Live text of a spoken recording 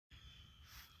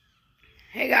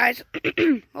Hey guys,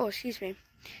 oh excuse me.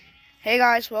 Hey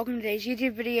guys, welcome to today's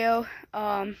YouTube video.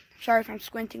 Sorry if I'm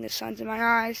squinting, the sun's in my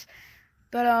eyes.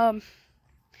 But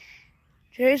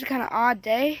today's a kind of odd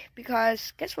day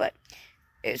because guess what?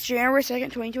 It's January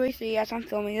 2nd, 2023 as I'm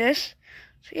filming this.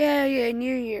 So yeah,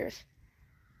 New Year's.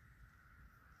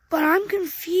 But I'm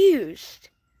confused.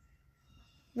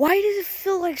 Why does it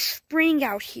feel like spring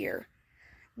out here?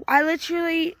 I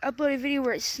literally uploaded a video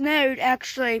where it snowed.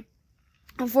 Actually,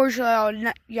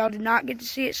 unfortunately, y'all did not get to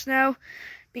see it snow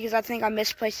because I think I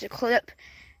misplaced a clip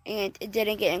and it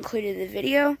didn't get included in the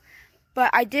video.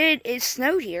 But it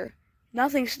snowed here.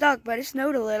 Nothing stuck, but it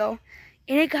snowed a little.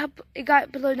 And it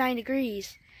got below 9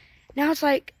 degrees. Now it's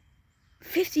like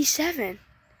 57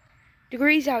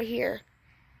 degrees out here.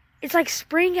 It's like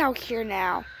spring out here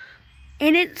now.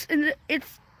 And it's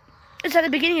at the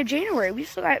beginning of January. We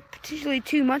still got potentially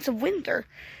 2 months of winter.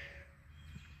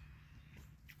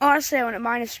 Honestly, I wouldn't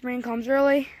mind if spring comes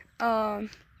early. I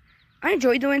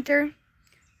enjoyed the winter,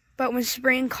 but when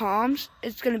spring comes,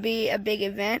 it's going to be a big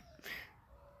event.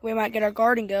 We might get our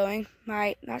garden going.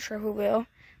 Not sure who will,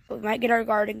 but we might get our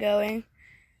garden going.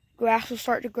 Grass will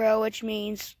start to grow, which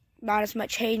means not as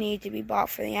much hay needs to be bought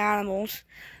for the animals.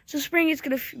 So spring is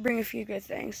going to bring a few good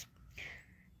things.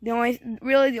 The only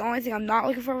thing I'm not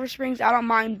looking for spring is I don't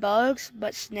mind bugs,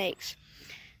 but snakes.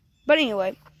 But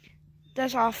anyway,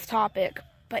 that's off topic.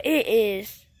 But it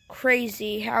is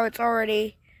crazy how it's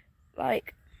already,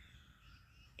 like,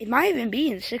 it might even be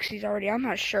in the 60s already, I'm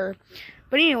not sure.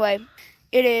 But anyway,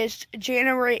 it is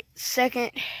January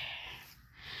 2nd,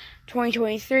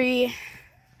 2023.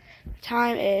 The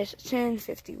time is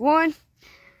 10:51.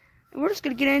 And we're just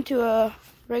going to get into a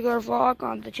regular vlog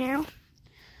on the channel.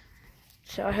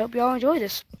 So I hope y'all enjoy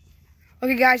this.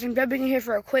 Okay guys, I'm jumping in here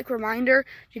for a quick reminder.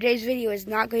 Today's video is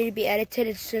not going to be edited.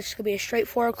 It's just going to be a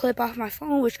straightforward clip off my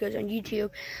phone, which goes on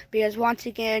YouTube. Because once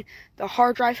again, the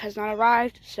hard drive has not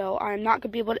arrived, so I'm not going to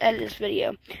be able to edit this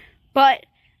video. But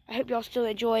I hope y'all still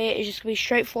enjoy it. It's just going to be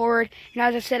straightforward. And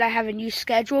as I said, I have a new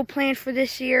schedule planned for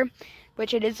this year,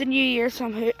 which it is a new year,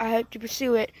 so I hope to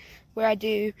pursue it, where I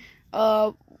do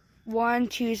one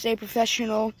Tuesday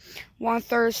professional, one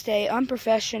Thursday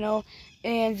unprofessional,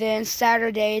 and then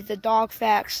Saturday, the dog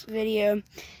facts video,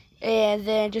 and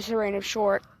then just a random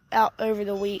short out over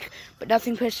the week, but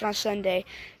nothing posted on Sunday.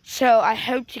 So I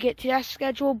hope to get to that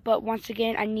schedule, but once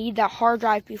again, I need that hard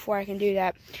drive before I can do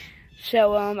that.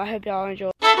 So I hope y'all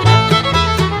enjoy.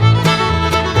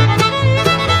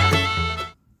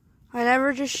 I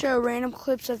never just show random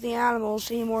clips of the animals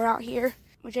anymore out here,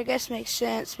 which I guess makes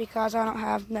sense because I don't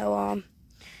have no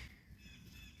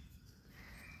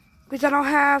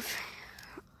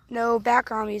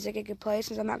background music I could play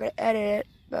since I'm not going to edit it,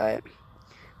 but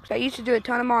I used to do a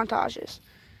ton of montages.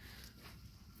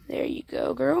 There you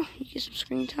go, girl. You get some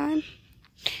screen time.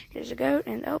 Here's a goat,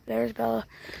 and oh, there's Bella.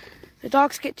 The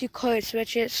dogs get too close,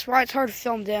 which is why it's hard to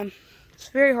film them. It's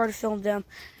very hard to film them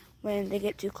when they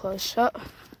get too close. So,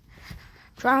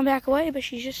 trying to back away, but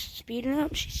she's just speeding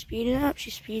up. She's speeding up.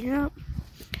 She's speeding up.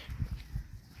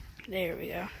 There we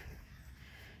go.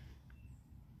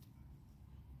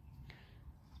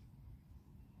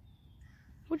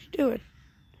 What you doing?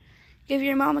 Give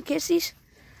your mama kissies?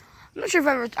 I'm not sure if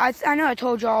I know I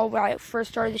told y'all when I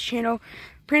first started this channel.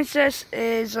 Princess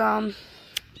is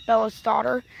Bella's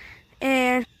daughter,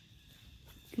 and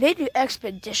they do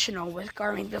expeditional with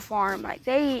guarding the farm. Like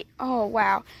oh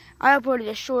wow! I uploaded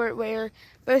a short where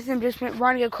both of them just went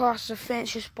running across the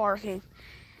fence, just barking,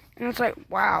 and it's like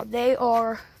wow, they're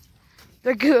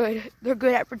good. They're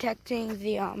good at protecting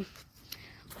the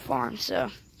farm. So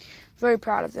very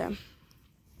proud of them.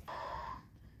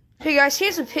 Hey guys,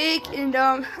 here's a pig, and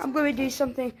I'm going to do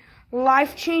something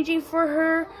life-changing for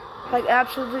her, like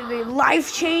absolutely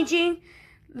life-changing.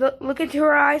 Look into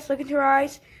her eyes,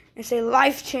 and say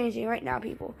life-changing right now,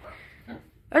 people.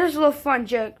 That's just a little fun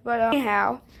joke, but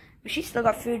anyhow, she still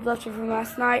got food left over from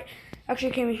last night.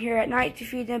 Actually came in here at night to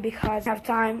feed them because I didn't have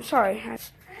time. Sorry.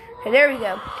 Okay, there we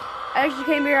go. I actually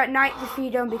came here at night to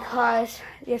feed them because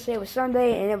yesterday was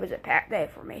Sunday, and it was a packed day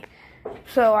for me.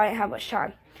 So I didn't have much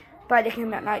time. But I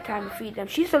came at nighttime to feed them.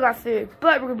 She still got food,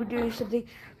 but we're going to be doing something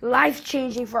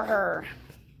life-changing for her.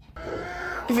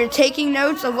 If you're taking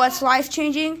notes of what's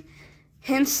life-changing,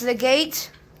 hence the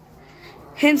gate,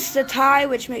 hence the tie,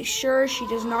 which makes sure she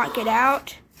does not get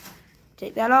out.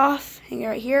 Take that off, hang it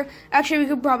right here. Actually, we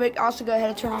could probably also go ahead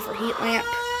and turn off her heat lamp.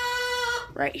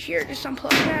 Right here, just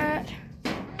unplug that.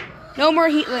 No more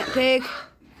heat lamp, pig.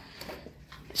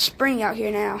 It's spring out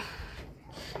here now.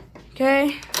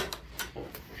 Okay.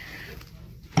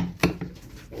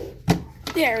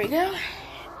 There we go.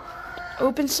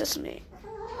 Open sesame.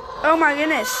 Oh my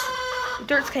goodness. The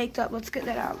dirt's caked up. Let's get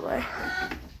that out of the way.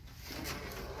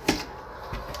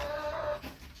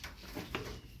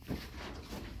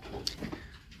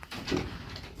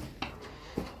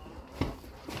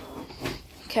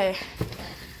 Okay.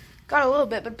 Got a little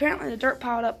bit, but apparently the dirt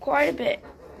piled up quite a bit.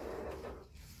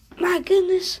 My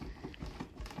goodness.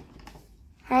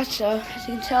 Also, as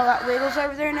you can tell, that wiggles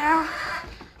over there now.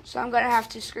 So I'm going to have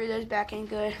to screw those back in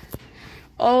good.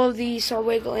 All of these are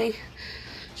wiggling.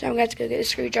 So I'm going to have to go get a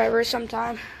screwdriver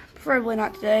sometime. Preferably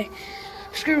not today.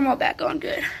 Screw them all back on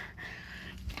good.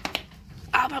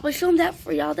 I'll probably film that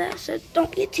for y'all, so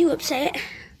don't get too upset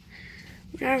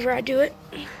whenever I do it.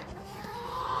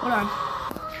 Hold on.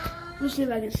 Let's see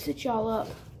if I can sit y'all up.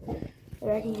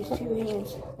 Or I can use 2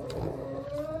 hands.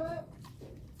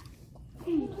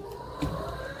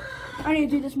 I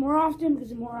need to do this more often, because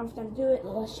the more often I do it, the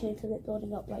less chance of it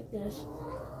building up like this.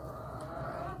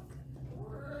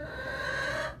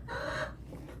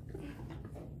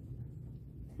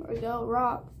 There we go,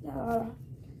 rock.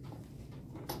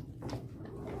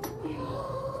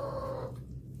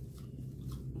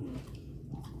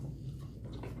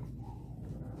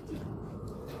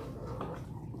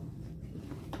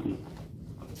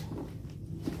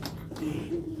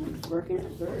 It's working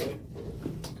at 30.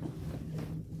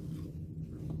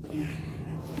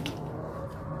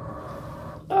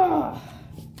 Oh.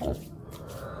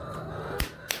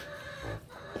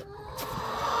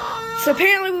 So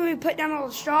apparently when we put down all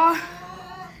the straw,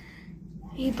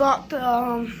 he blocked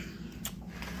the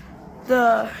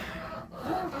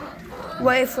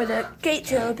way for the gate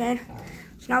to open.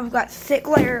 So now we've got a thick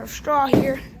layer of straw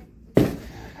here,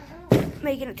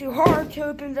 making it too hard to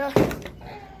open the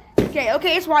gate.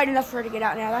 Okay, it's wide enough for her to get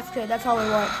out now. That's good. That's all we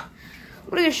want. I'm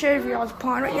going to show you y'all's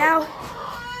pond right now.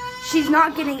 She's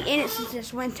not getting in it since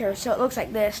this winter, so it looks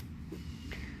like this.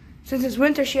 Since it's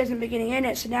winter, she hasn't been getting in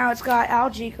it, so now it's got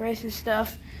algae growth and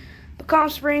stuff. But come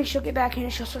spring, she'll get back in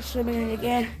it, she'll start swimming in it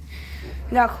again,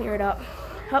 and I'll clear it up.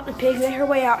 Help the pig make her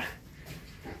way out.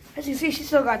 As you see, she's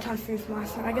still got a ton of food from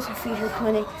last time. I guess I feed her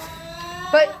plenty.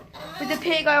 But with the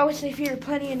pig, I always say feed her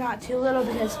plenty and not too little,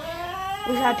 because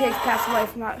we've had pigs pass away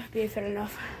from not being fed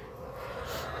enough.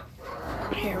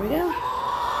 Here we go.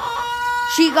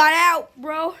 She got out,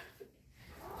 bro.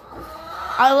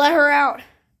 I let her out.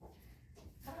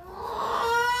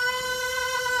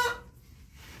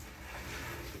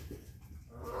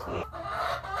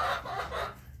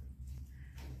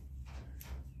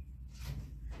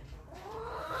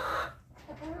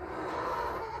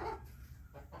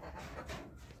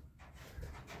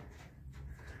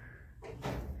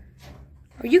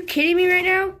 Are you kidding me right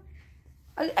now?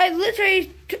 I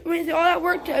literally went through all that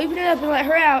work to open it up and let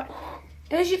her out,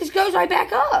 and then she just goes right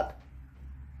back up.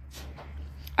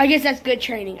 I guess that's good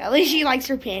training. At least she likes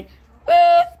her pen.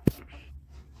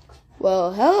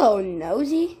 Well, hello,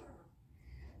 nosy.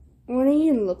 What are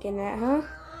you looking at, huh?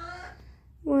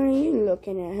 What are you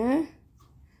looking at, huh?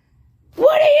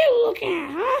 What are you looking at,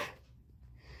 huh?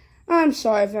 I'm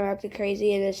sorry if I'm acting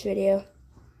crazy in this video.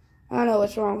 I don't know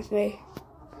what's wrong with me.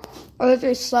 I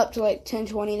literally slept till like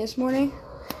 10:20 this morning.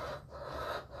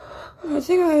 I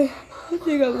think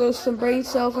I lost some brain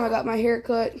cells when I got my hair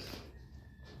cut.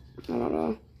 I don't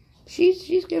know.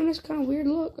 She's giving us kind of weird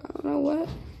look. I don't know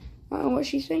what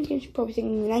she's thinking. She's probably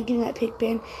thinking, when I get in that pig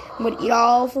pen, I'm gonna eat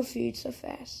all of her food so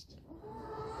fast.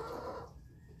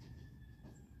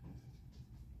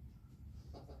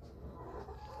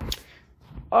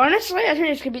 Honestly, I think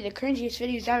this could be the cringiest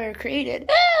videos I've ever created.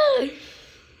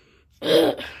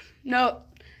 No,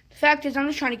 the fact is I'm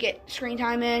just trying to get screen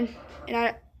time in,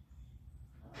 and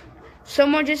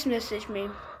someone just messaged me.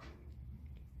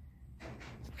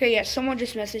 Okay, yeah, someone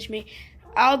just messaged me.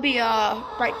 I'll be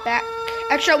right back.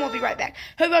 Actually, I won't be right back.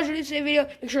 Hope you guys enjoyed this video.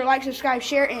 Make sure to like, subscribe,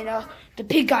 share, and the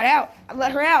pig got out. I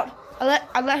let her out. I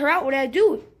let her out. What did I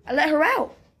do? I let her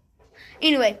out.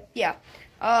 Anyway, yeah.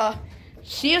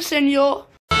 See you, senor.